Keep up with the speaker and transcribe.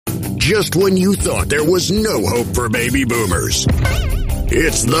just when you thought there was no hope for baby boomers.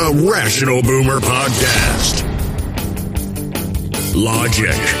 It's the Rational Boomer Podcast.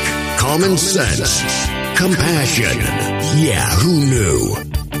 Logic, common sense, compassion. Yeah, who knew?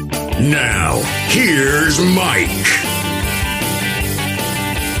 Now, here's Mike.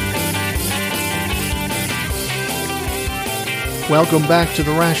 Welcome back to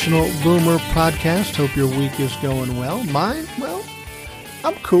the Rational Boomer Podcast. Hope your week is going well. Mine? Well,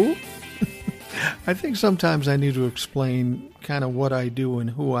 I'm cool. I think sometimes I need to explain kind of what I do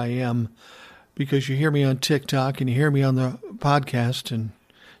and who I am, because you hear me on TikTok and you hear me on the podcast and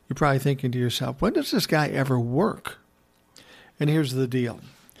you're probably thinking to yourself, when does this guy ever work? And here's the deal.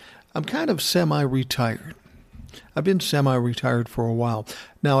 I'm kind of semi-retired. I've been semi-retired for a while.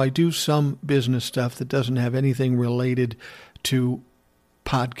 Now, I do some business stuff that doesn't have anything related to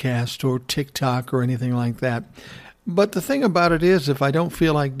podcast or TikTok or anything like that. But the thing about it is, if I don't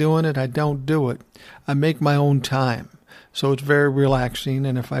feel like doing it, I don't do it. I make my own time. So it's very relaxing.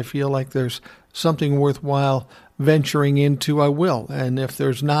 And if I feel like there's something worthwhile venturing into, I will. And if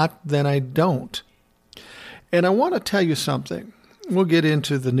there's not, then I don't. And I want to tell you something. We'll get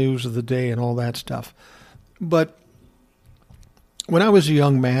into the news of the day and all that stuff. But when I was a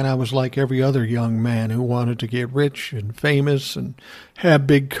young man, I was like every other young man who wanted to get rich and famous and have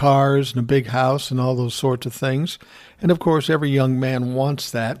big cars and a big house and all those sorts of things. And of course, every young man wants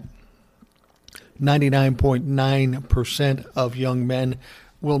that. 99.9% of young men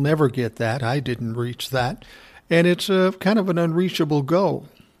will never get that. I didn't reach that. And it's a kind of an unreachable goal.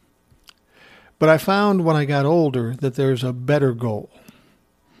 But I found when I got older that there's a better goal.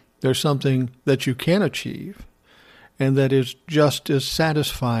 There's something that you can achieve and that is just as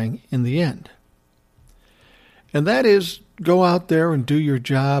satisfying in the end. And that is, go out there and do your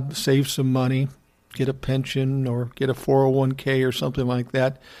job, save some money, get a pension or get a 401k or something like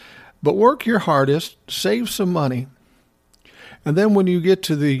that. But work your hardest, save some money. And then when you get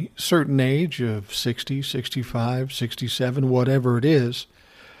to the certain age of 60, 65, 67, whatever it is,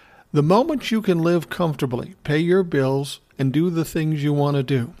 the moment you can live comfortably, pay your bills, and do the things you want to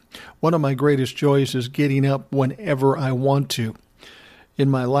do. One of my greatest joys is getting up whenever I want to. In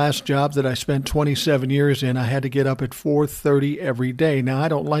my last job that I spent 27 years in, I had to get up at 4:30 every day. Now, I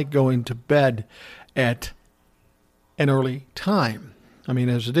don't like going to bed at an early time. I mean,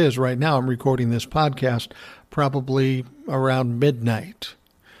 as it is right now, I'm recording this podcast probably around midnight.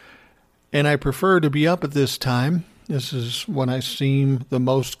 And I prefer to be up at this time. This is when I seem the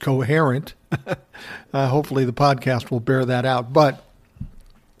most coherent. Hopefully the podcast will bear that out. But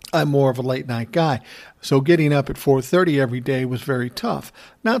I'm more of a late night guy. So getting up at 4:30 every day was very tough.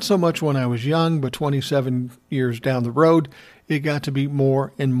 Not so much when I was young, but 27 years down the road, it got to be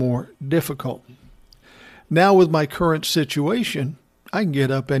more and more difficult. Now with my current situation, I can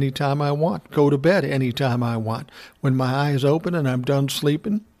get up anytime I want, go to bed anytime I want. When my eyes open and I'm done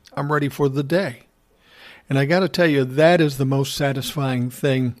sleeping, I'm ready for the day. And I got to tell you, that is the most satisfying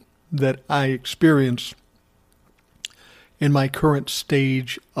thing that I experience in my current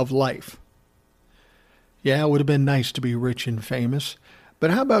stage of life. Yeah, it would have been nice to be rich and famous,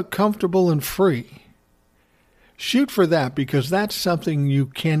 but how about comfortable and free? Shoot for that, because that's something you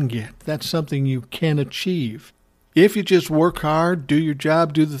can get. That's something you can achieve. If you just work hard, do your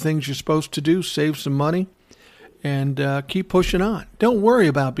job, do the things you're supposed to do, save some money, and keep pushing on. Don't worry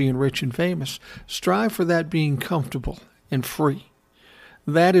about being rich and famous. Strive for that being comfortable and free.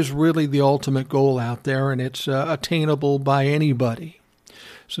 That is really the ultimate goal out there, and it's attainable by anybody.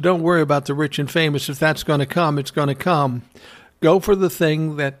 So don't worry about the rich and famous. If that's going to come, it's going to come. Go for the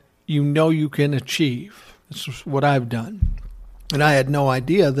thing that you know you can achieve. That's what I've done. And I had no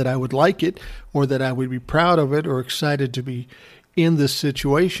idea that I would like it or that I would be proud of it or excited to be in this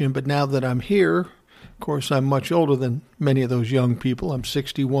situation. But now that I'm here, of course, I'm much older than many of those young people. I'm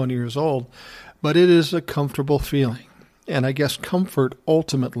 61 years old, but it is a comfortable feeling. And I guess comfort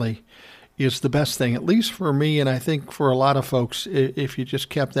ultimately is the best thing, at least for me, and I think for a lot of folks, if you just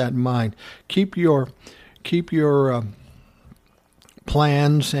kept that in mind. Keep your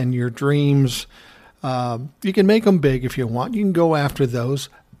plans and your dreams. You can make them big if you want. You can go after those,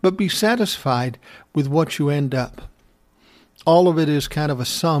 but be satisfied with what you end up. All of it is kind of a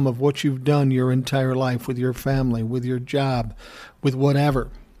sum of what you've done your entire life with your family, with your job, with whatever.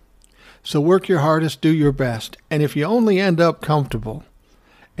 So work your hardest, do your best. And if you only end up comfortable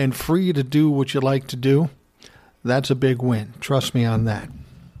and free to do what you like to do, that's a big win. Trust me on that.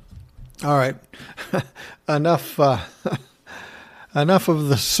 All right. Enough of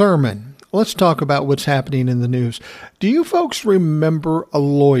the sermon. Let's talk about what's happening in the news. Do you folks remember a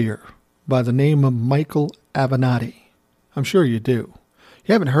lawyer by the name of Michael Avenatti? I'm sure you do.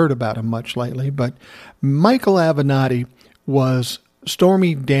 You haven't heard about him much lately, but Michael Avenatti was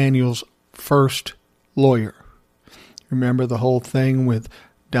Stormy Daniels' first lawyer. Remember the whole thing with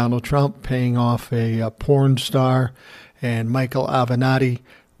Donald Trump paying off a porn star and Michael Avenatti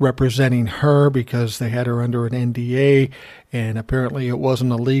representing her because they had her under an NDA, and apparently it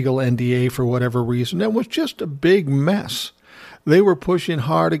wasn't a legal NDA for whatever reason. It was just a big mess. They were pushing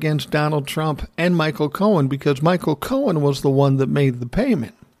hard against Donald Trump and Michael Cohen because Michael Cohen was the one that made the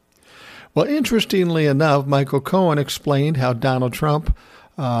payment. Well, interestingly enough, Michael Cohen explained how Donald Trump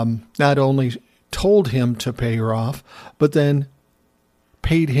not only told him to pay her off, but then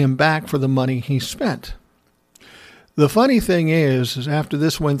paid him back for the money he spent. The funny thing is after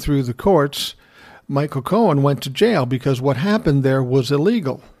this went through the courts, Michael Cohen went to jail because what happened there was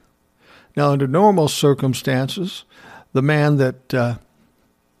illegal. Now, under normal circumstances, the man that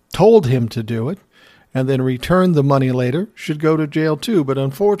told him to do it and then returned the money later should go to jail too. But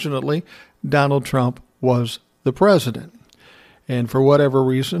unfortunately, Donald Trump was the president. And for whatever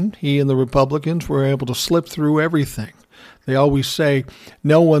reason, he and the Republicans were able to slip through everything. They always say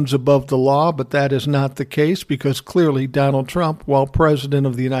no one's above the law, but that is not the case because clearly Donald Trump, while president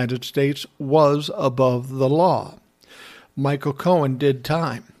of the United States, was above the law. Michael Cohen did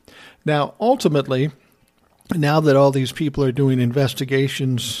time. Now, ultimately, now that all these people are doing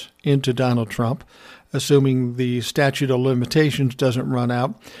investigations into Donald Trump, assuming the statute of limitations doesn't run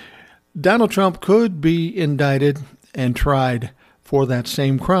out, Donald Trump could be indicted and tried for that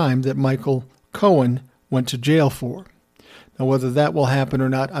same crime that Michael Cohen went to jail for. Now, whether that will happen or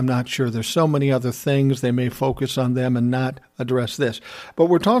not, I'm not sure. There's so many other things. They may focus on them and not address this. But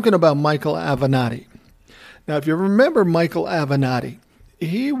we're talking about Michael Avenatti. Now, if you remember Michael Avenatti,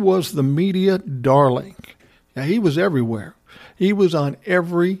 he was the media darling. Now, he was everywhere. He was on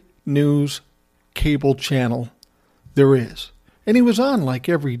every news cable channel there is. And he was on like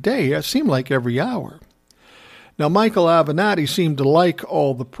every day. It seemed like every hour. Now, Michael Avenatti seemed to like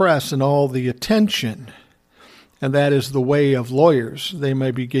all the press and all the attention. And that is the way of lawyers. They may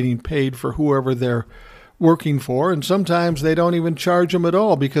be getting paid for whoever they're working for, and sometimes they don't even charge them at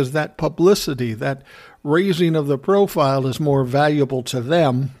all because that publicity, that raising of the profile is more valuable to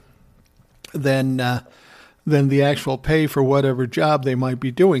them than the actual pay for whatever job they might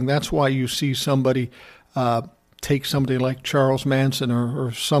be doing. That's why you see somebody take somebody like Charles Manson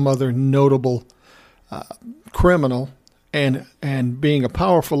or some other notable criminal and being a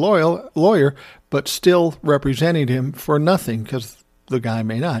powerful lawyer, but still representing him for nothing because the guy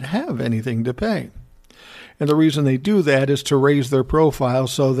may not have anything to pay. And the reason they do that is to raise their profile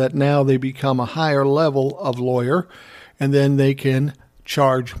so that now they become a higher level of lawyer, and then they can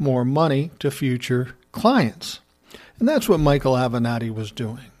charge more money to future clients. And that's what Michael Avenatti was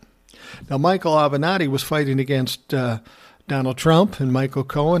doing. Now, Michael Avenatti was fighting against Donald Trump and Michael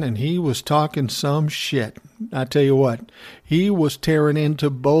Cohen, and he was talking some shit. I tell you what, he was tearing into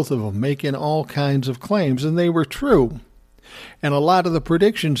both of them, making all kinds of claims, and they were true. And a lot of the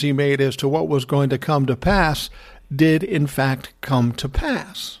predictions he made as to what was going to come to pass did, in fact, come to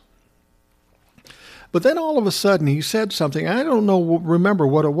pass. But then all of a sudden he said something, I don't remember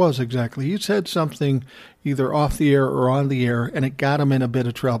what it was exactly. He said something either off the air or on the air, and it got him in a bit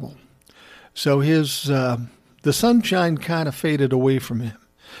of trouble. So the sunshine kind of faded away from him.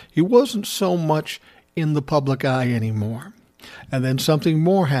 He wasn't so much in the public eye anymore. And then something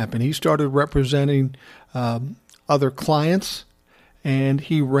more happened. He started representing other clients, and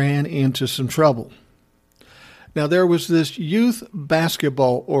he ran into some trouble. Now, there was this youth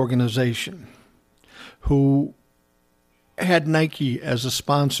basketball organization who had Nike as a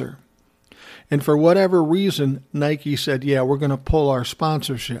sponsor. And for whatever reason, Nike said, yeah, we're going to pull our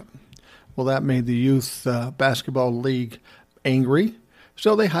sponsorship. Well, that made the youth basketball league angry.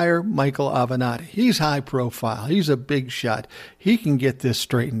 So they hire Michael Avenatti. He's high profile. He's a big shot. He can get this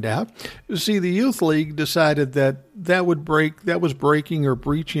straightened out. You see, the youth league decided that was breaking or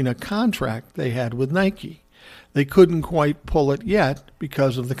breaching a contract they had with Nike. They couldn't quite pull it yet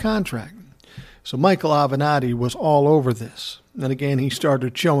because of the contract. So Michael Avenatti was all over this. And again, he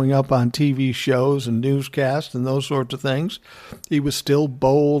started showing up on TV shows and newscasts and those sorts of things. He was still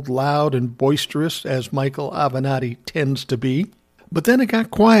bold, loud, and boisterous, as Michael Avenatti tends to be. But then it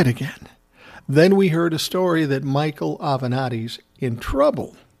got quiet again. Then we heard a story that Michael Avenatti's in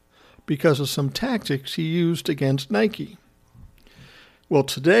trouble because of some tactics he used against Nike. Well,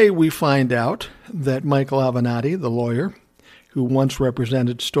 today we find out that Michael Avenatti, the lawyer, who once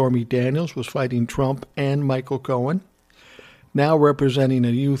represented Stormy Daniels, was fighting Trump and Michael Cohen, now representing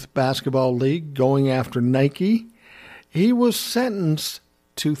a youth basketball league going after Nike. He was sentenced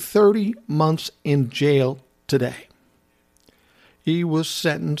to 30 months in jail today. He was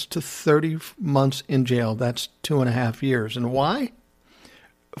sentenced to 30 months in jail. That's 2.5 years. And why?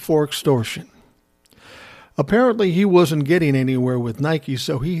 For extortion. Apparently, he wasn't getting anywhere with Nike,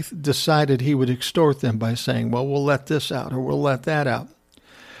 so he decided he would extort them by saying, well, we'll let this out or we'll let that out.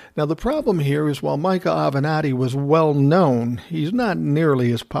 Now, the problem here is while Michael Avenatti was well known, he's not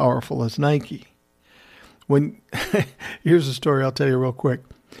nearly as powerful as Nike. Here's a story I'll tell you real quick.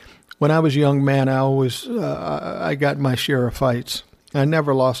 When I was a young man, I got my share of fights. I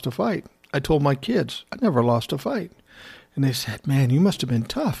never lost a fight. I told my kids, I never lost a fight. And they said, man, you must have been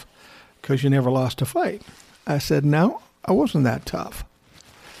tough because you never lost a fight. I said, no, I wasn't that tough.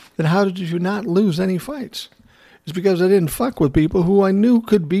 Then how did you not lose any fights? It's because I didn't fuck with people who I knew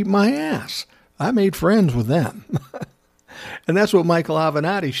could beat my ass. I made friends with them. And that's what Michael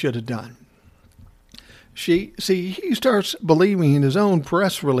Avenatti should have done. He starts believing in his own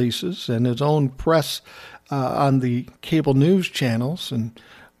press releases and his own press on the cable news channels and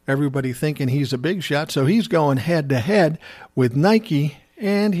everybody thinking he's a big shot. So he's going head to head with Nike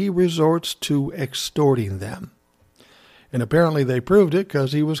and he resorts to extorting them. And apparently they proved it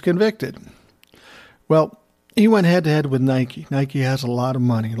because he was convicted. Well, he went head to head with Nike. Nike has a lot of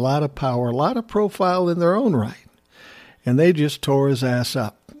money, a lot of power, a lot of profile in their own right. And they just tore his ass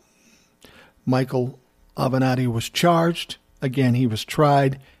up. Michael Avenatti was charged. Again, he was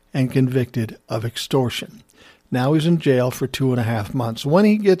tried and convicted of extortion. Now he's in jail for 2.5 months. When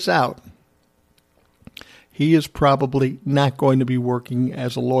he gets out, he is probably not going to be working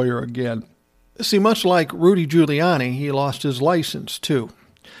as a lawyer again. See, much like Rudy Giuliani, he lost his license too.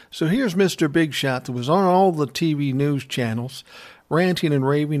 So here's Mr. Big Shot that was on all the TV news channels, ranting and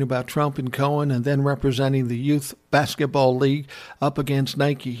raving about Trump and Cohen and then representing the Youth Basketball League up against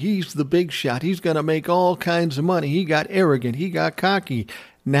Nike. He's the big shot. He's going to make all kinds of money. He got arrogant. He got cocky.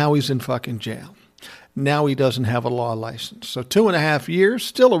 Now he's in fucking jail. Now he doesn't have a law license. So 2.5 years,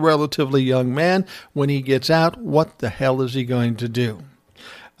 still a relatively young man. When he gets out, what the hell is he going to do?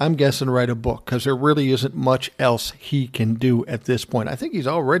 I'm guessing write a book because there really isn't much else he can do at this point. I think he's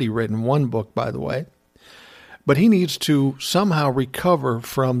already written one book, by the way. But he needs to somehow recover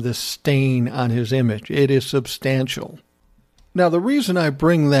from this stain on his image. It is substantial. Now, the reason I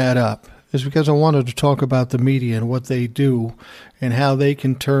bring that up is because I wanted to talk about the media and what they do and how they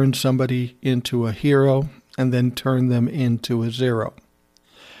can turn somebody into a hero and then turn them into a zero.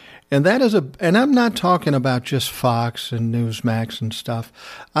 And and I'm not talking about just Fox and Newsmax and stuff.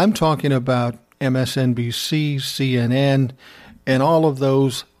 I'm talking about MSNBC, CNN, and all of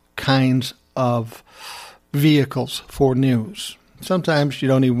those kinds of vehicles for news. Sometimes you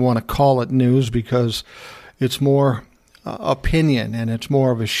don't even want to call it news because it's more opinion and it's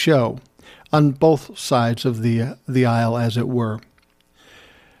more of a show on both sides of the aisle, as it were.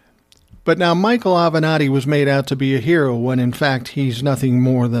 But now Michael Avenatti was made out to be a hero when in fact he's nothing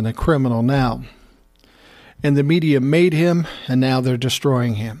more than a criminal now. And the media made him, and now they're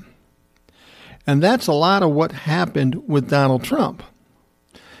destroying him. And that's a lot of what happened with Donald Trump.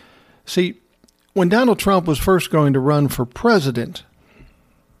 See, when Donald Trump was first going to run for president,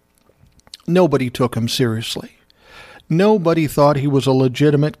 nobody took him seriously. Nobody thought he was a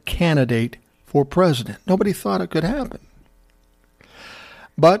legitimate candidate for president. Nobody thought it could happen.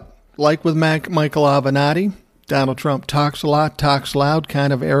 But like with Michael Avenatti, Donald Trump talks a lot, talks loud,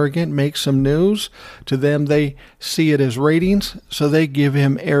 kind of arrogant, makes some news. To them, they see it as ratings, so they give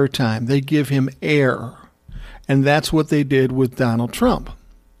him airtime. They give him air. And that's what they did with Donald Trump.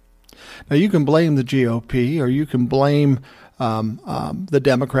 Now, you can blame the GOP or you can blame the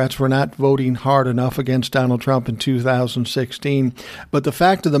Democrats for not voting hard enough against Donald Trump in 2016. But the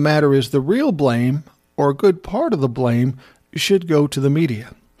fact of the matter is the real blame, or a good part of the blame, should go to the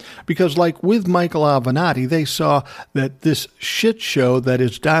media. Because like with Michael Avenatti, they saw that this shit show that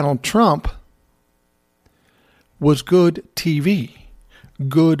is Donald Trump was good TV,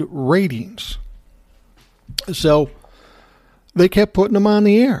 good ratings. So they kept putting him on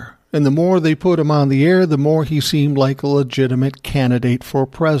the air. And the more they put him on the air, the more he seemed like a legitimate candidate for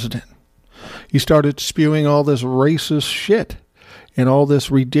president. He started spewing all this racist shit and all this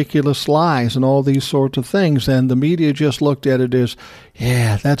ridiculous lies and all these sorts of things. And the media just looked at it as,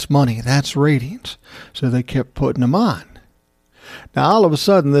 yeah, that's money, that's ratings. So they kept putting him on. Now, all of a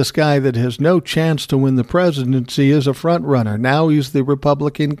sudden, this guy that has no chance to win the presidency is a front runner. Now he's the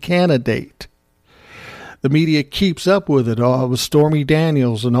Republican candidate. The media keeps up with it, with Stormy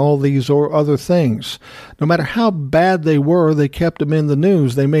Daniels and all these or other things. No matter how bad they were, they kept him in the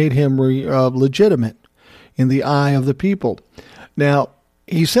news. They made him legitimate in the eye of the people. Now,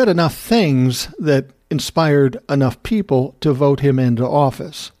 he said enough things that inspired enough people to vote him into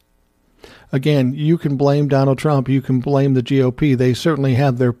office. Again, you can blame Donald Trump. You can blame the GOP. They certainly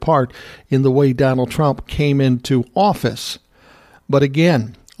have their part in the way Donald Trump came into office. But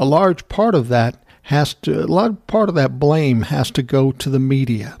again, a large part of that blame has to go to the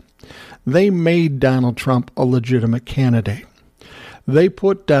media. They made Donald Trump a legitimate candidate. They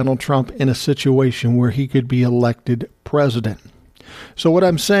put Donald Trump in a situation where he could be elected president. So what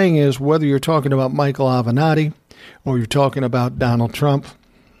I'm saying is, whether you're talking about Michael Avenatti or you're talking about Donald Trump,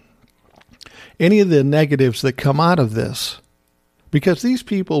 any of the negatives that come out of this, because these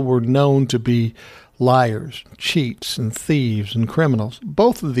people were known to be liars, cheats, and thieves and criminals.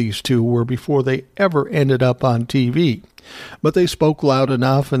 Both of these two were before they ever ended up on TV. But they spoke loud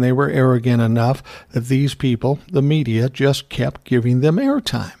enough and they were arrogant enough that these people, the media, just kept giving them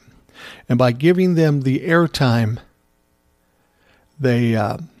airtime. And by giving them the airtime, they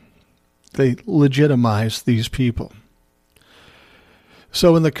legitimized these people.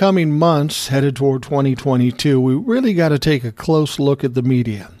 So in the coming months, headed toward 2022, we really got to take a close look at the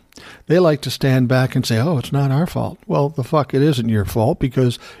media. They like to stand back and say, oh, it's not our fault. Well, the fuck it isn't your fault,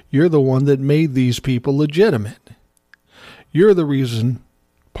 because you're the one that made these people legitimate. You're the reason,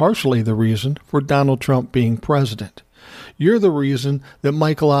 partially the reason, for Donald Trump being president. You're the reason that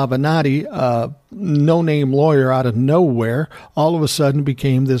Michael Avenatti, a no-name lawyer out of nowhere, all of a sudden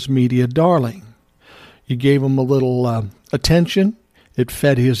became this media darling. You gave him a little attention, it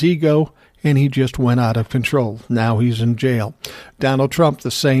fed his ego, and he just went out of control. Now he's in jail. Donald Trump,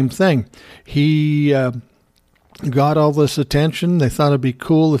 the same thing. He got all this attention. They thought it'd be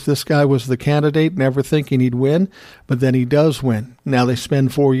cool if this guy was the candidate, never thinking he'd win, but then he does win. Now they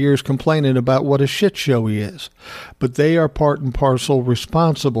spend 4 years complaining about what a shit show he is. But they are part and parcel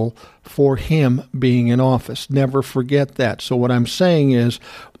responsible for him being in office. Never forget that. So what I'm saying is,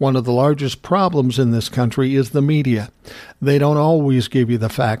 one of the largest problems in this country is the media. They don't always give you the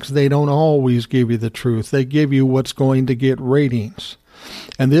facts. They don't always give you the truth. They give you what's going to get ratings.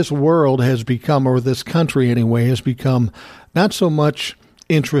 And this world has become, or this country anyway, has become not so much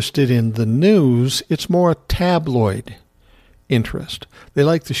interested in the news, it's more a tabloid interest. They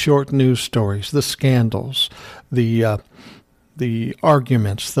like the short news stories, the scandals, the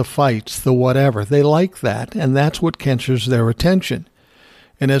arguments, the fights, the whatever. They like that, and that's what catches their attention.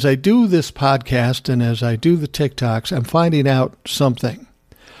 And as I do this podcast and as I do the TikToks, I'm finding out something.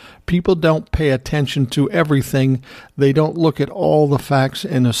 People don't pay attention to everything. They don't look at all the facts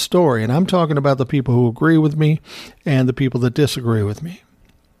in a story. And I'm talking about the people who agree with me and the people that disagree with me.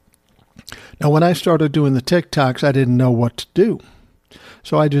 Now, when I started doing the TikToks, I didn't know what to do.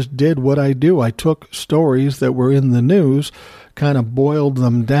 So I just did what I do. I took stories that were in the news, kind of boiled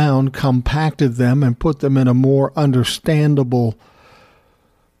them down, compacted them, and put them in a more understandable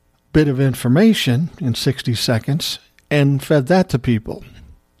bit of information in 60 seconds and fed that to people.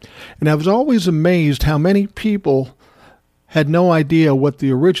 And I was always amazed how many people had no idea what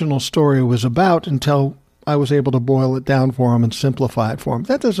the original story was about until I was able to boil it down for them and simplify it for them.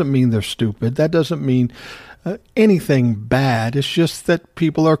 That doesn't mean they're stupid. That doesn't mean anything bad. It's just that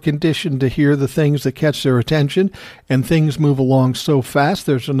people are conditioned to hear the things that catch their attention, and things move along so fast.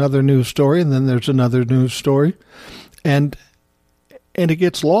 There's another news story, and then there's another news story, and it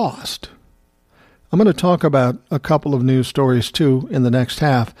gets lost. I'm going to talk about a couple of news stories, too, in the next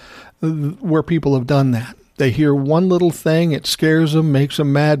half, where people have done that. They hear one little thing, it scares them, makes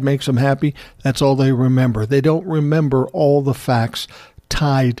them mad, makes them happy. That's all they remember. They don't remember all the facts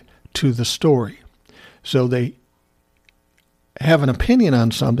tied to the story. So they have an opinion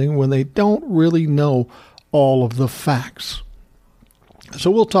on something when they don't really know all of the facts.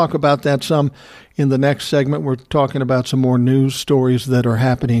 So we'll talk about that some in the next segment. We're talking about some more news stories that are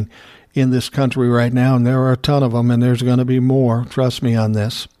happening in this country right now, and there are a ton of them, and there's going to be more. Trust me on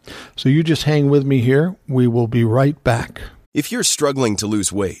this. So you just hang with me here. We will be right back. If you're struggling to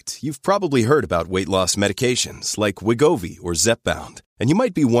lose weight, you've probably heard about weight loss medications like Wegovy or Zepbound, and you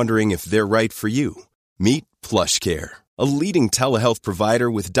might be wondering if they're right for you. Meet PlushCare, a leading telehealth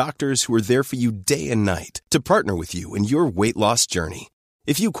provider with doctors who are there for you day and night to partner with you in your weight loss journey.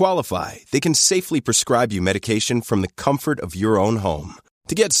 If you qualify, they can safely prescribe you medication from the comfort of your own home.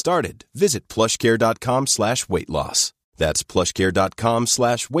 To get started, visit plushcare.com/weightloss. That's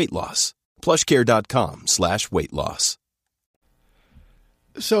plushcare.com/weightloss. plushcare.com/weightloss.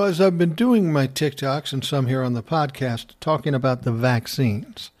 So as I've been doing my TikToks and some here on the podcast, talking about the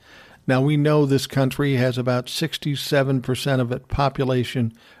vaccines. Now, we know this country has about 67% of its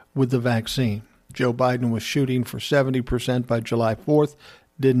population with the vaccine. Joe Biden was shooting for 70% by July 4th.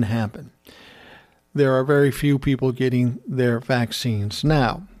 Didn't happen. There are very few people getting their vaccines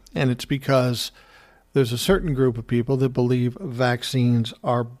now, and it's because There's a certain group of people that believe vaccines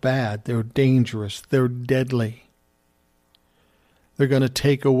are bad, they're dangerous, they're deadly. They're going to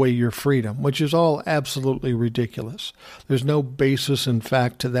take away your freedom, which is all absolutely ridiculous. There's no basis in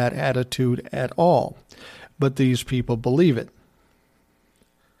fact to that attitude at all, but these people believe it.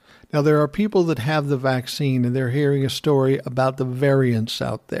 Now, there are people that have the vaccine and they're hearing a story about the variants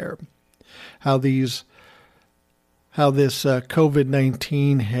out there, how this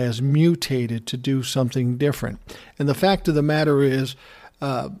COVID-19 has mutated to do something different. And the fact of the matter is,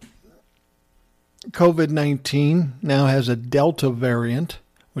 COVID-19 now has a Delta variant,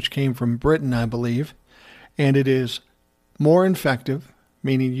 which came from Britain, I believe, and it is more infective,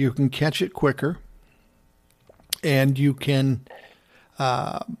 meaning you can catch it quicker, and you can,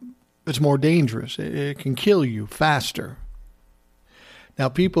 it's more dangerous. It can kill you faster. Now,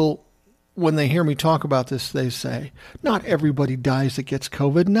 people, when they hear me talk about this, they say, not everybody dies that gets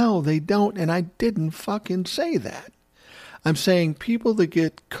COVID. No, they don't, and I didn't fucking say that. I'm saying people that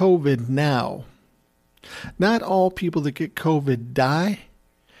get COVID now, not all people that get COVID die,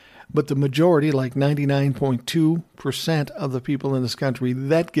 but the majority, like 99.2% of the people in this country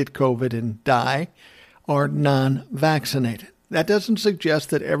that get COVID and die, are non-vaccinated. That doesn't suggest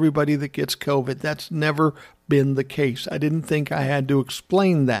that everybody that gets COVID, that's never been the case. I didn't think I had to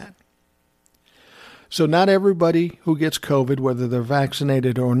explain that. So not everybody who gets COVID, whether they're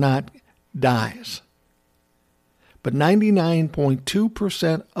vaccinated or not, dies. But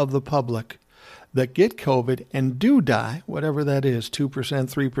 99.2% of the public that get COVID and do die, whatever that is, 2%,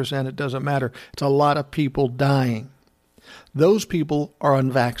 3%, it doesn't matter. It's a lot of people dying. Those people are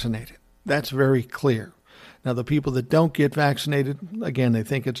unvaccinated. That's very clear. Now, the people that don't get vaccinated, again, they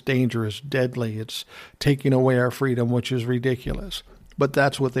think it's dangerous, deadly. It's taking away our freedom, which is ridiculous. But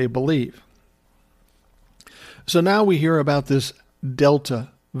that's what they believe. So now we hear about this Delta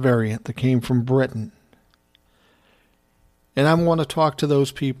variant that came from Britain. And I want to talk to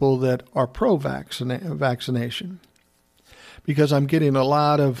those people that are pro-vaccination, because I'm getting a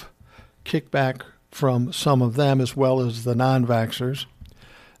lot of kickback from some of them as well as the non-vaxxers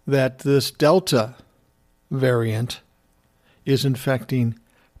that this Delta variant is infecting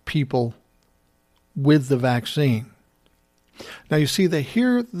people with the vaccine. Now, you see, they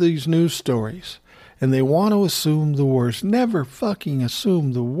hear these news stories and they want to assume the worst. Never fucking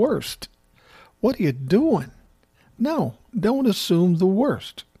assume the worst. What are you doing? No, don't assume the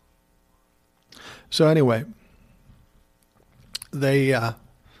worst. So anyway, they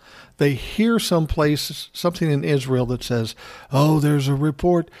hear someplace, something in Israel that says, oh, there's a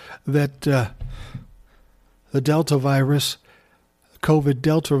report that the Delta virus, COVID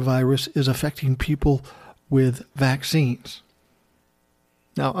Delta virus, is affecting people with vaccines.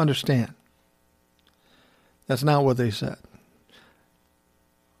 Now, understand, that's not what they said.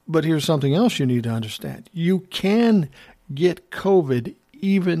 But here's something else you need to understand. You can get COVID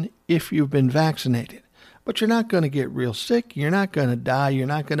even if you've been vaccinated, but you're not going to get real sick. You're not going to die. You're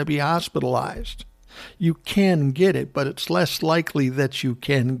not going to be hospitalized. You can get it, but it's less likely that you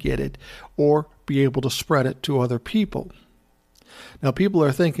can get it or be able to spread it to other people. Now, people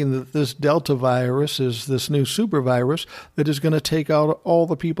are thinking that this Delta virus is this new super virus that is going to take out all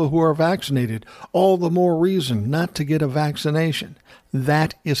the people who are vaccinated. All the more reason not to get a vaccination.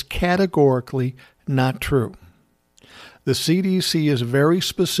 That is categorically not true. The CDC has very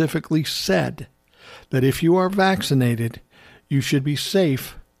specifically said that if you are vaccinated, you should be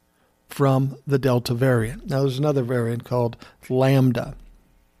safe from the Delta variant. Now, there's another variant called Lambda.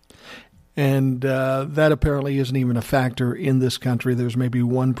 And that apparently isn't even a factor in this country. There's maybe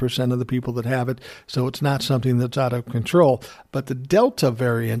 1% of the people that have it, so it's not something that's out of control. But the Delta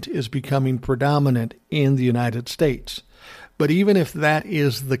variant is becoming predominant in the United States. But even if that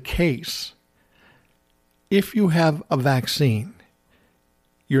is the case, if you have a vaccine,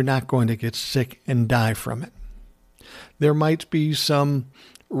 you're not going to get sick and die from it. There might be some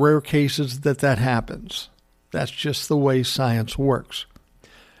rare cases that happens. That's just the way science works.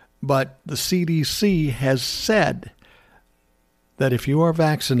 But the CDC has said that if you are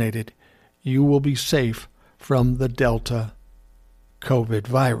vaccinated, you will be safe from the Delta COVID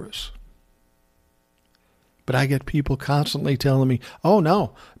virus. But I get people constantly telling me, oh,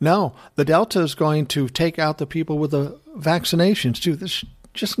 no, the Delta is going to take out the people with the vaccinations too. This is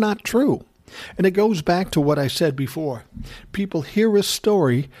just not true. And it goes back to what I said before. People hear a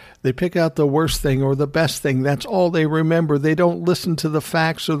story, they pick out the worst thing or the best thing. That's all they remember. They don't listen to the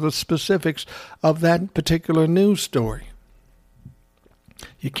facts or the specifics of that particular news story.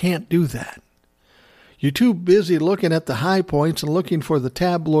 You can't do that. You're too busy looking at the high points and looking for the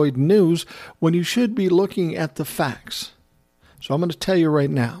tabloid news when you should be looking at the facts. So I'm going to tell you right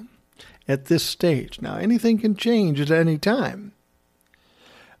now, at this stage. Now, anything can change at any time.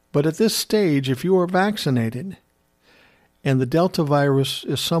 But at this stage, if you are vaccinated and the Delta virus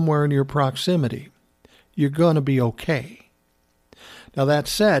is somewhere in your proximity, you're going to be okay. Now, that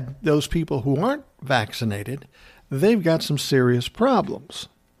said, those people who aren't vaccinated, they've got some serious problems.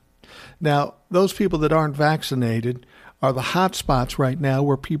 Now, those people that aren't vaccinated are the hot spots right now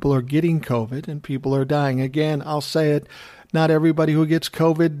where people are getting COVID and people are dying. Again, I'll say it, not everybody who gets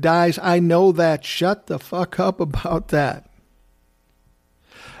COVID dies. I know that. Shut the fuck up about that.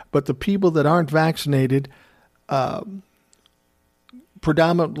 But the people that aren't vaccinated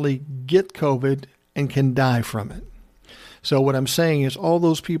predominantly get COVID and can die from it. So what I'm saying is all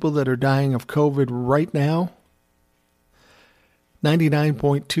those people that are dying of COVID right now,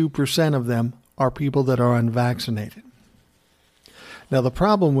 99.2% of them are people that are unvaccinated. Now, the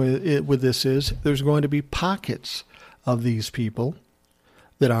problem with this is there's going to be pockets of these people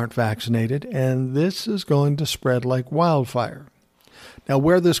that aren't vaccinated, and this is going to spread like wildfire. Now,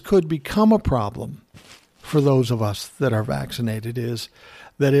 where this could become a problem for those of us that are vaccinated is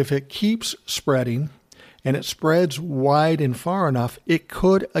that if it keeps spreading and it spreads wide and far enough, it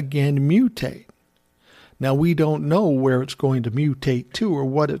could again mutate. Now, we don't know where it's going to mutate to or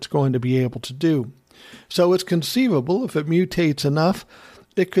what it's going to be able to do. So it's conceivable if it mutates enough,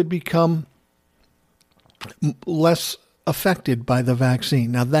 it could become less affected by the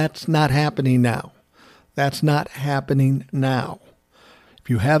vaccine. Now, that's not happening now. That's not happening now. If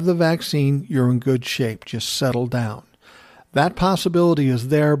you have the vaccine, you're in good shape. Just settle down. That possibility is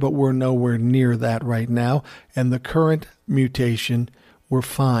there, but we're nowhere near that right now. And the current mutation, we're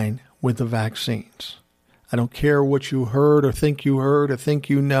fine with the vaccines. I don't care what you heard or think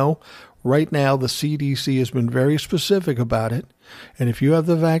you know. Right now, the CDC has been very specific about it. And if you have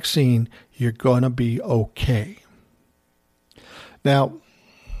the vaccine, you're going to be okay. Now,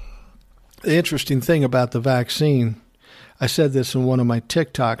 the interesting thing about the vaccine, I said this in one of my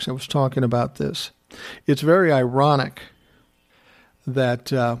TikToks. I was talking about this. It's very ironic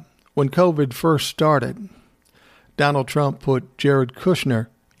that when COVID first started, Donald Trump put Jared Kushner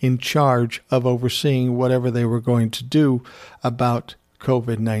in charge of overseeing whatever they were going to do about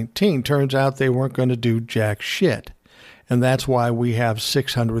COVID-19. Turns out they weren't going to do jack shit. And that's why we have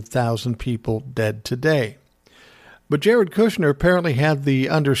 600,000 people dead today. But Jared Kushner apparently had the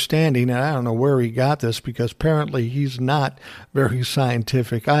understanding, and I don't know where he got this because apparently he's not very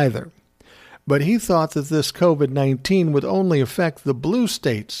scientific either. But he thought that this COVID-19 would only affect the blue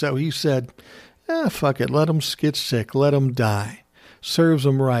states. So he said, fuck it, let them get sick, let them die. Serves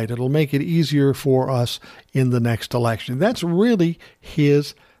them right. It'll make it easier for us in the next election. That's really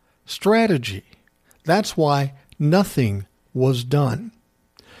his strategy. That's why nothing was done.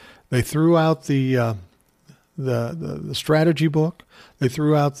 They threw out the strategy book. They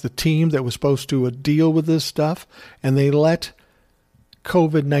threw out the team that was supposed to deal with this stuff, and they let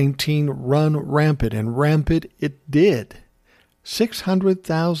COVID-19 run rampant, and rampant it did.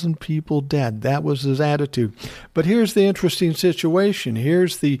 600,000 people dead. That was his attitude. But here's the interesting situation.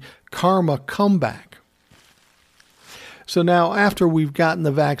 Here's the karma comeback. So now after we've gotten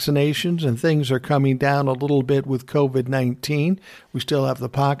the vaccinations and things are coming down a little bit with COVID-19, we still have the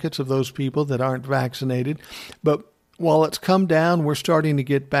pockets of those people that aren't vaccinated. But while it's come down, we're starting to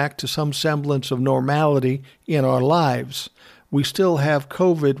get back to some semblance of normality in our lives. We still have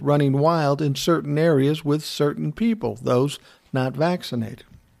COVID running wild in certain areas with certain people, those not vaccinated.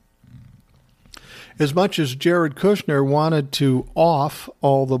 As much as Jared Kushner wanted to off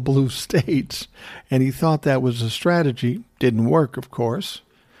all the blue states, and he thought that was a strategy, didn't work, of course,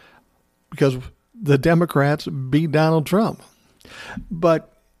 because the Democrats beat Donald Trump.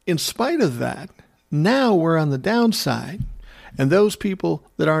 But in spite of that, now we're on the downside, and those people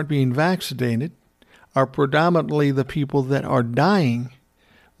that aren't being vaccinated are predominantly the people that are dying.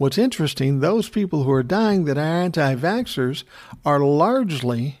 What's interesting, those people who are dying that are anti-vaxxers are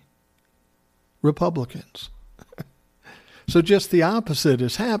largely Republicans. So just the opposite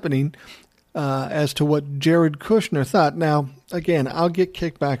is happening as to what Jared Kushner thought. Now, again, I'll get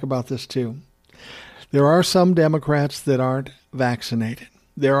kickback about this too. There are some Democrats that aren't vaccinated.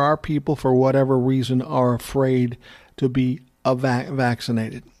 There are people, for whatever reason, are afraid to be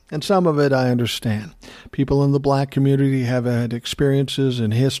vaccinated. And some of it I understand. People in the black community have had experiences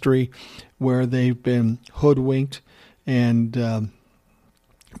in history where they've been hoodwinked and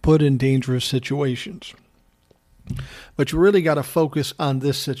put in dangerous situations. But you really got to focus on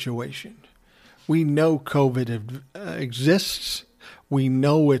this situation. We know COVID exists. We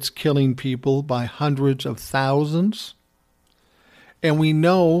know it's killing people by hundreds of thousands. And we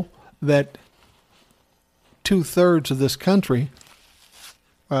know that 2/3 of this country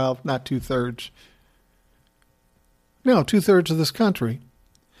well, not 2/3. No, 2/3 of this country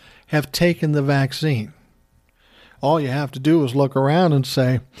have taken the vaccine. All you have to do is look around and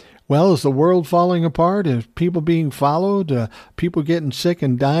say, well, is the world falling apart? Is people being followed? People getting sick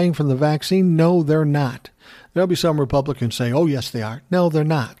and dying from the vaccine? No, they're not. There'll be some Republicans say, oh, yes, they are. No, they're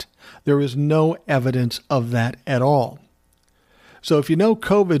not. There is no evidence of that at all. So if you know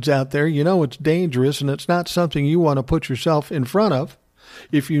COVID's out there, you know it's dangerous and it's not something you want to put yourself in front of.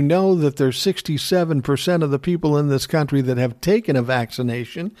 If you know that there's 67% of the people in this country that have taken a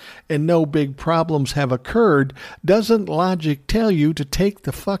vaccination and no big problems have occurred, doesn't logic tell you to take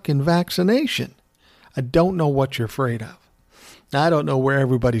the fucking vaccination? I don't know what you're afraid of. Now, I don't know where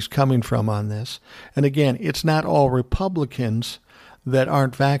everybody's coming from on this. And again, it's not all Republicans that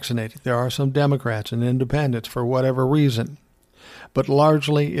aren't vaccinated. There are some Democrats and independents for whatever reason. But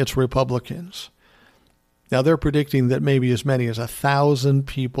largely it's Republicans. Now, they're predicting that maybe as many as 1,000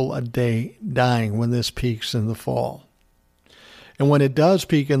 people a day dying when this peaks in the fall. And when it does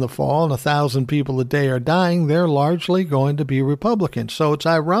peak in the fall and 1,000 people a day are dying, they're largely going to be Republicans. So it's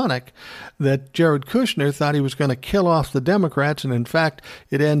ironic that Jared Kushner thought he was going to kill off the Democrats, and in fact,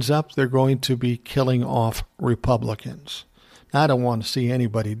 it ends up they're going to be killing off Republicans. Now, I don't want to see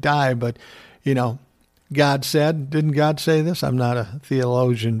anybody die, but, you know, God said, didn't God say this? I'm not a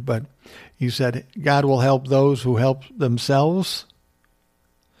theologian, but he said, God will help those who help themselves.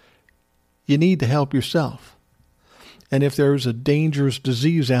 You need to help yourself. And if there's a dangerous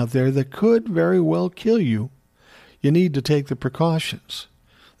disease out there that could very well kill you, you need to take the precautions.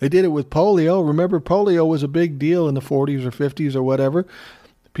 They did it with polio. Remember, polio was a big deal in the 40s or 50s or whatever.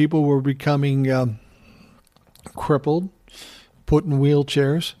 People were becoming crippled, put in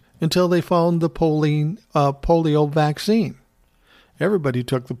wheelchairs, until they found the polio vaccine. Everybody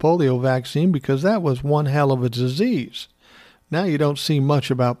took the polio vaccine because that was one hell of a disease. Now you don't see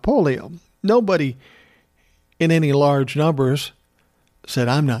much about polio. Nobody in any large numbers said,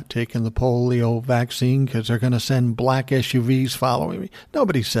 I'm not taking the polio vaccine because they're going to send black SUVs following me.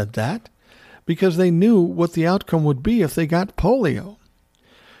 Nobody said that because they knew what the outcome would be if they got polio.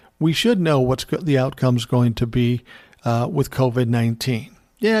 We should know what the outcome's going to be with COVID-19.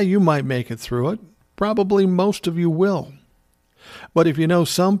 Yeah, you might make it through it. Probably most of you will. But if you know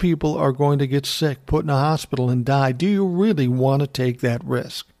some people are going to get sick, put in a hospital and die, do you really want to take that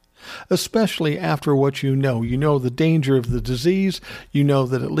risk? Especially after what you know. You know the danger of the disease. You know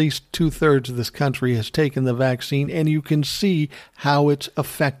that at least 2/3 of this country has taken the vaccine, and you can see how it's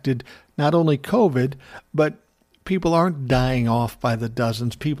affected not only COVID, but people aren't dying off by the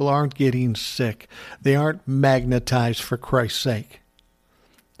dozens. People aren't getting sick. They aren't magnetized, for Christ's sake.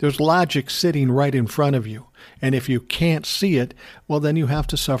 There's logic sitting right in front of you. And if you can't see it, well, then you have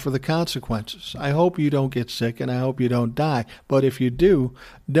to suffer the consequences. I hope you don't get sick and I hope you don't die. But if you do,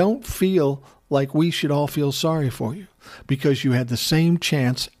 don't feel like we should all feel sorry for you because you had the same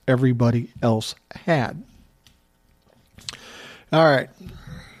chance everybody else had. All right.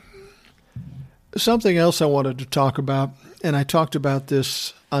 Something else I wanted to talk about, and I talked about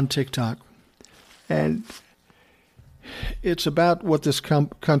this on TikTok, and it's about what this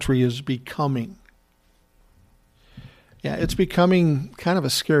country is becoming. Yeah, it's becoming kind of a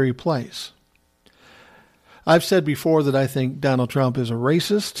scary place. I've said before that I think Donald Trump is a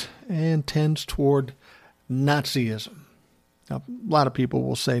racist and tends toward Nazism. Now, a lot of people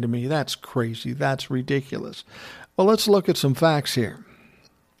will say to me, that's crazy, that's ridiculous. Well, let's look at some facts here.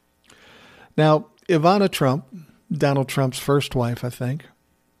 Now, Ivana Trump, Donald Trump's first wife, I think,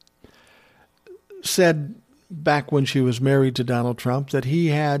 said back when she was married to Donald Trump that he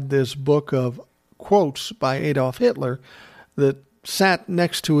had this book of quotes by Adolf Hitler that sat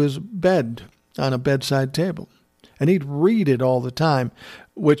next to his bed on a bedside table. And he'd read it all the time,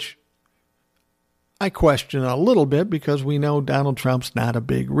 which I question a little bit because we know Donald Trump's not a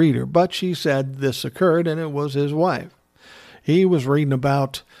big reader. But she said this occurred, and it was his wife. He was reading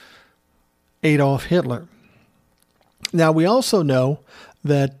about Adolf Hitler. Now, we also know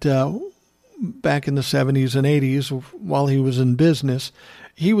that back in the 70s and 80s, while he was in business,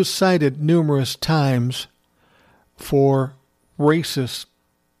 he was cited numerous times for racist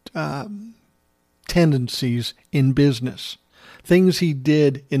tendencies in business, things he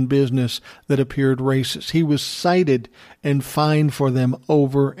did in business that appeared racist. He was cited and fined for them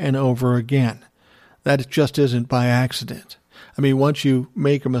over and over again. That just isn't by accident. I mean, once you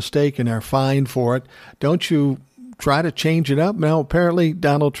make a mistake and are fined for it, don't you try to change it up? Now, apparently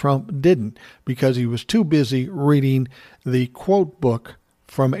Donald Trump didn't because he was too busy reading the quote book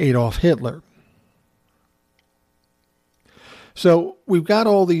from Adolf Hitler. So we've got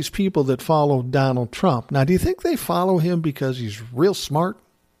all these people that follow Donald Trump. Now, do you think they follow him because he's real smart?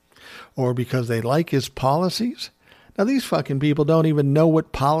 or because they like his policies. Now, these fucking people don't even know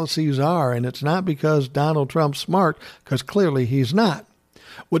what policies are, and it's not because Donald Trump's smart, because clearly he's not.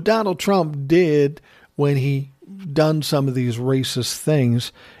 What Donald Trump did when he done some of these racist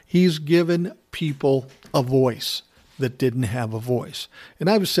things, he's given people a voice that didn't have a voice. And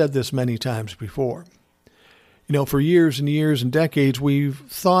I've said this many times before. You know, for years and years and decades, we've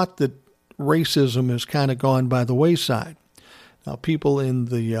thought that racism has kind of gone by the wayside. Now, people in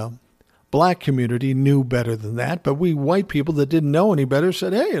the black community knew better than that, but we white people that didn't know any better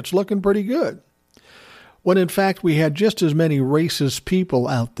said, hey, it's looking pretty good. When in fact we had just as many racist people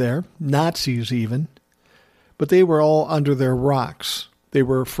out there, Nazis even, but they were all under their rocks. They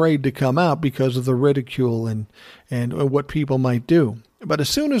were afraid to come out because of the ridicule and what people might do. But as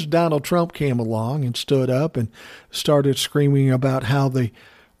soon as Donald Trump came along and stood up and started screaming about how the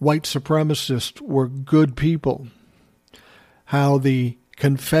white supremacists were good people, how the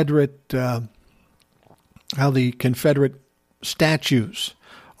Confederate statues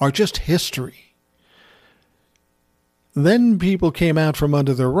are just history, then people came out from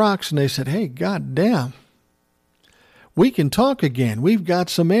under their rocks and they said, hey, goddamn, we can talk again. We've got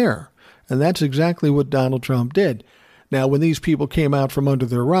some air. And that's exactly what Donald Trump did. Now, when these people came out from under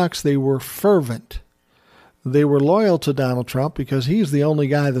their rocks, they were fervent. They were loyal to Donald Trump because he's the only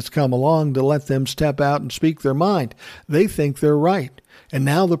guy that's come along to let them step out and speak their mind. They think they're right. And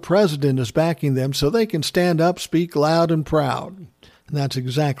now the president is backing them so they can stand up, speak loud and proud. And that's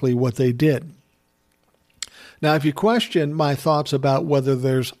exactly what they did. Now, if you question my thoughts about whether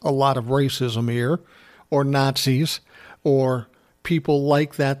there's a lot of racism here, or Nazis, or people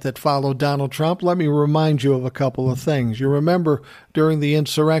like that follow Donald Trump, let me remind you of a couple of things. You remember during the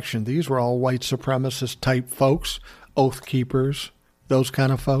insurrection, these were all white supremacist type folks, oath keepers, those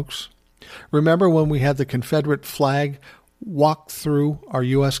kind of folks. Remember when we had the Confederate flag walk through our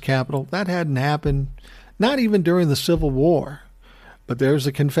U.S. Capitol? That hadn't happened, not even during the Civil War. But there's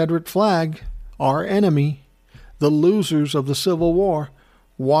the Confederate flag, our enemy, the losers of the Civil War,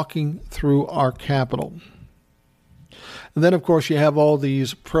 walking through our Capitol. And then, of course, you have all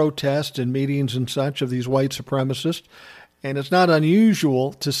these protests and meetings and such of these white supremacists, and it's not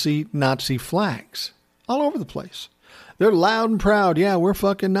unusual to see Nazi flags all over the place. They're loud and proud. Yeah, we're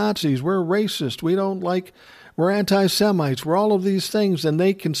fucking Nazis. We're racist. We're anti-Semites. We're all of these things, and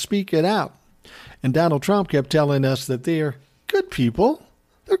they can speak it out. And Donald Trump kept telling us that they're good people.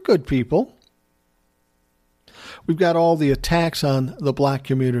 They're good people. We've got all the attacks on the black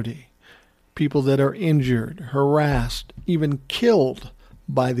community. People that are injured, harassed, even killed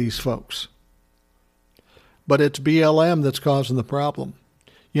by these folks. But it's BLM that's causing the problem.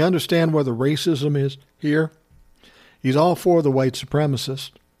 You understand where the racism is here? He's all for the white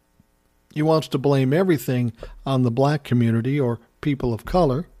supremacist. He wants to blame everything on the black community or people of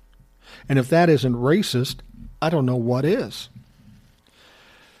color. And if that isn't racist, I don't know what is.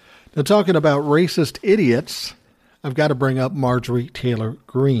 Now, talking about racist idiots, I've got to bring up Marjorie Taylor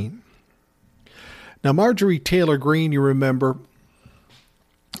Greene. Now, Marjorie Taylor Greene, you remember,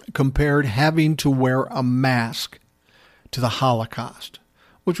 compared having to wear a mask to the Holocaust,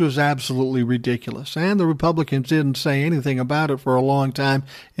 which was absolutely ridiculous. And the Republicans didn't say anything about it for a long time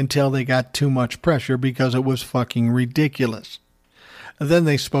until they got too much pressure because it was fucking ridiculous. And then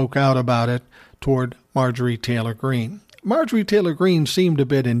they spoke out about it toward Marjorie Taylor Greene. Marjorie Taylor Greene seemed a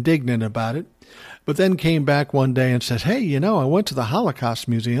bit indignant about it, but then came back one day and said, hey, I went to the Holocaust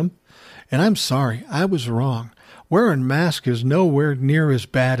Museum, and I'm sorry, I was wrong. Wearing masks is nowhere near as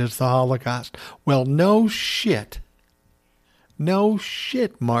bad as the Holocaust. Well, no shit. No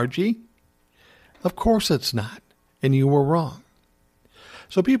shit, Margie. Of course it's not, and you were wrong.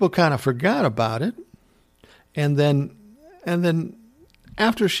 So people kind of forgot about it, and then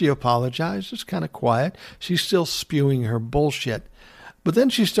after she apologized, it's kind of quiet. She's still spewing her bullshit. But then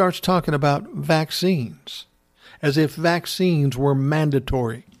she starts talking about vaccines, as if vaccines were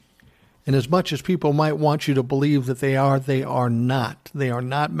mandatory. And as much as people might want you to believe that they are not. They are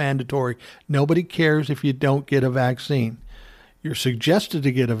not mandatory. Nobody cares if you don't get a vaccine. You're suggested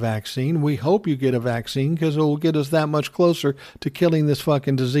to get a vaccine. We hope you get a vaccine because it will get us that much closer to killing this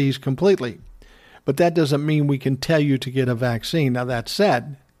fucking disease completely. But that doesn't mean we can tell you to get a vaccine. Now, that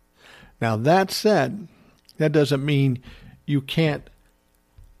said, that doesn't mean you can't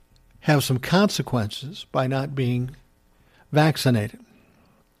have some consequences by not being vaccinated.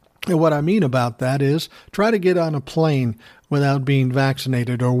 And what I mean about that is try to get on a plane without being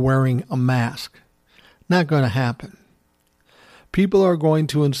vaccinated or wearing a mask. Not going to happen. People are going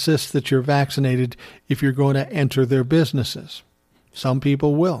to insist that you're vaccinated if you're going to enter their businesses. Some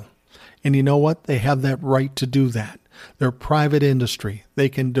people will. And you know what? They have that right to do that. They're private industry. They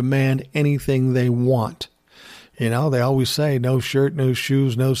can demand anything they want. You know, they always say no shirt, no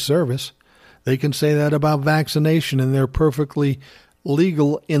shoes, no service. They can say that about vaccination, and they're perfectly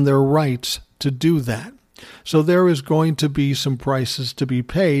legal in their rights to do that. So there is going to be some prices to be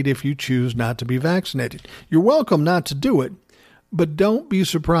paid if you choose not to be vaccinated. You're welcome not to do it, but don't be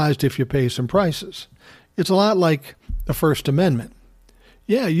surprised if you pay some prices. It's a lot like the First Amendment.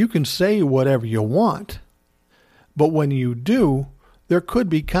 Yeah, you can say whatever you want, but when you do, there could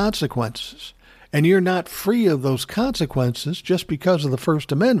be consequences, and you're not free of those consequences just because of the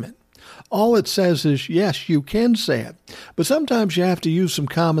First Amendment. All it says is, yes, you can say it, but sometimes you have to use some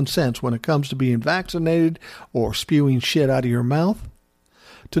common sense when it comes to being vaccinated or spewing shit out of your mouth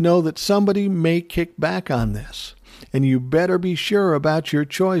to know that somebody may kick back on this. And you better be sure about your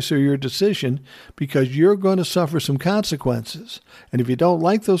choice or your decision, because you're going to suffer some consequences. And if you don't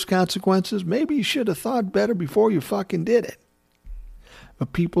like those consequences, maybe you should have thought better before you fucking did it.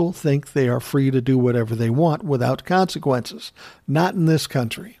 But people think they are free to do whatever they want without consequences. Not in this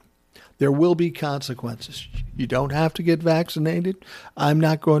country. There will be consequences. You don't have to get vaccinated. I'm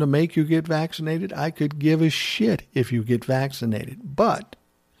not going to make you get vaccinated. I could give a shit if you get vaccinated. But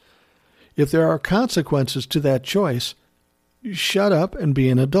if there are consequences to that choice, shut up and be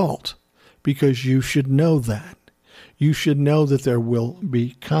an adult, because you should know that. You should know that there will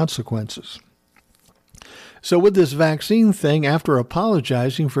be consequences. So with this vaccine thing, after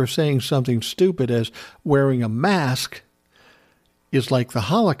apologizing for saying something stupid as wearing a mask is like the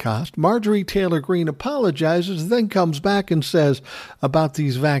Holocaust, Marjorie Taylor Greene apologizes, then comes back and says about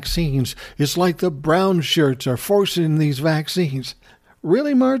these vaccines, it's like the brown shirts are forcing these vaccines.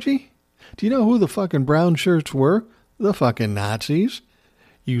 Really, Margie? Do you know who the fucking brown shirts were? The fucking Nazis.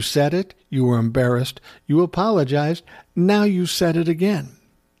 You said it, you were embarrassed, you apologized, now you said it again.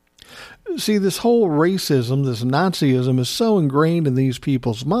 See, this whole racism, this Nazism is so ingrained in these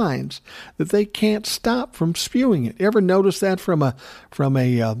people's minds that they can't stop from spewing it. Ever notice that from a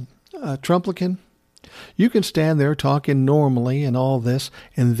Trumplican? You can stand there talking normally and all this,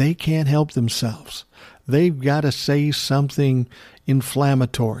 and they can't help themselves. They've got to say something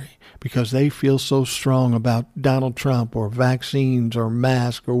inflammatory because they feel so strong about Donald Trump or vaccines or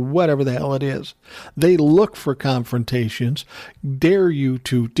masks or whatever the hell it is. They look for confrontations, dare you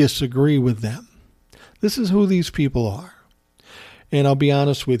to disagree with them. This is who these people are. And I'll be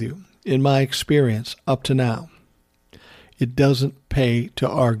honest with you, in my experience up to now, it doesn't pay to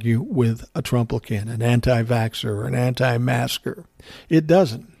argue with a Trumplican, an anti-vaxxer, or an anti-masker. It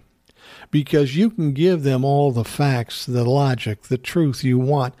doesn't. Because you can give them all the facts, the logic, the truth you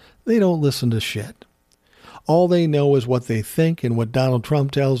want. They don't listen to shit. All they know is what they think and what Donald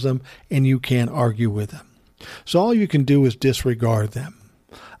Trump tells them, and you can't argue with them. So all you can do is disregard them.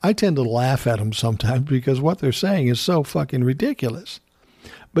 I tend to laugh at them sometimes because what they're saying is so fucking ridiculous.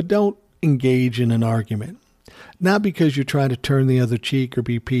 But don't engage in an argument. Not because you're trying to turn the other cheek or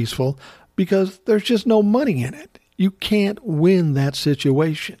be peaceful, because there's just no money in it. You can't win that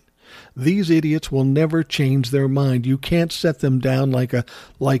situation. These idiots will never change their mind. You can't set them down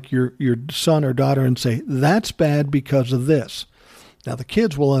like your son or daughter and say, that's bad because of this. Now, the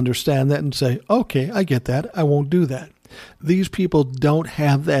kids will understand that and say, okay, I get that. I won't do that. These people don't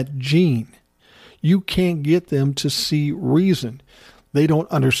have that gene. You can't get them to see reason. They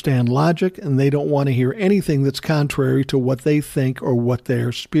don't understand logic, and they don't want to hear anything that's contrary to what they think or what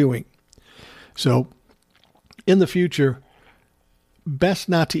they're spewing. So, in the future, best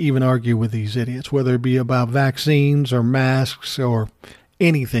not to even argue with these idiots, whether it be about vaccines or masks or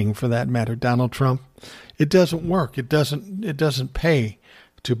anything for that matter. Donald Trump, it doesn't work. It doesn't pay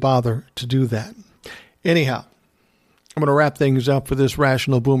to bother to do that. Anyhow, I'm going to wrap things up for this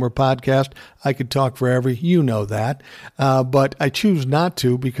Rational Boomer podcast. I could talk forever. You know that. But I choose not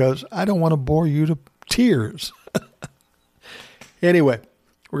to because I don't want to bore you to tears. Anyway,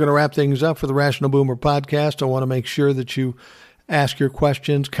 we're going to wrap things up for the Rational Boomer podcast. I want to make sure that you ask your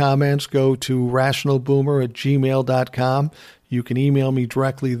questions, comments. Go to rationalboomer@gmail.com. You can email me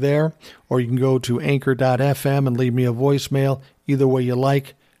directly there, or you can go to anchor.fm and leave me a voicemail. Either way you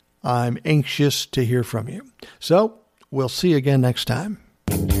like. I'm anxious to hear from you. So, we'll see you again next time.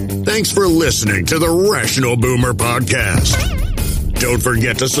 Thanks for listening to the Rational Boomer podcast. Don't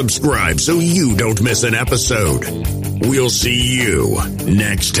forget to subscribe so you don't miss an episode. We'll see you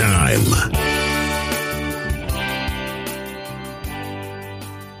next time.